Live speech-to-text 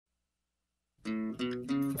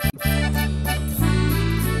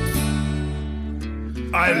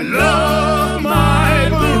I love my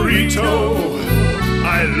burrito.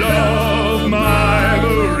 I love my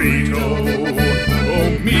burrito.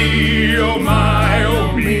 Oh me, oh my,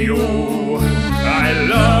 oh me, oh. I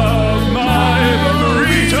love my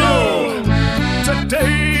burrito.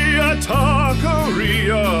 Today a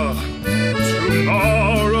taqueria,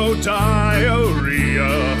 tomorrow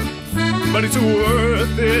diarrhea. But it's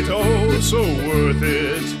worth it, oh so worth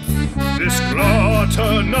it. This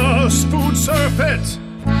gluttonous food surfeit.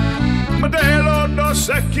 Modelo Dos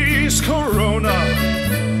Equis Corona.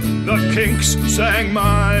 The Kinks sang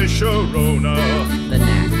my Sharona.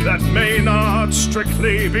 That may not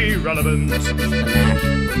strictly be relevant,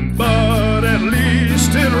 but at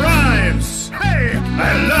least it rhymes. Hey!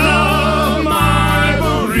 I love my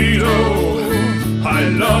burrito. I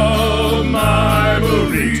love my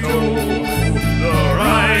burrito. The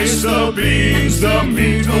rice, the beans, the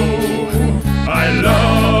meat, oh. I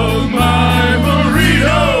love my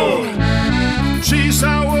burrito. Cheese,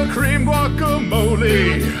 sour cream,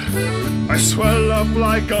 guacamole. I swell up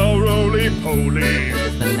like a roly-poly.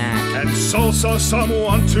 And salsa some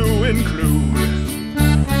want to include.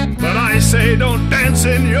 But I say don't dance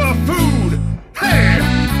in your food. Hey!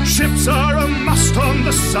 Chips are a must on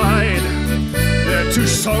the side. They're too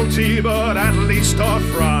salty, but at least are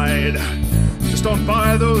fried. Just don't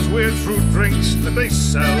buy those weird fruit drinks that they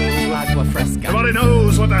sell. Agua fresca. Nobody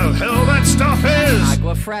knows what the hell that stuff is.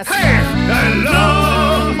 Agua fresca. Hey! I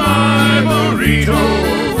love my burrito.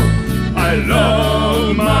 I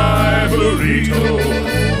love my burrito.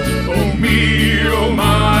 Oh me, oh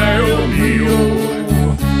my, oh me,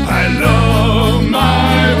 oh. I love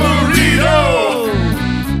my burrito.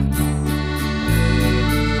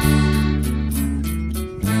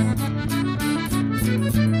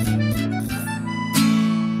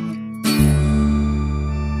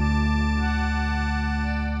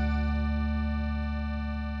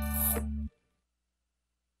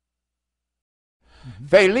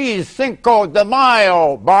 Feliz Cinco de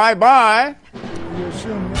Mayo. Bye-bye.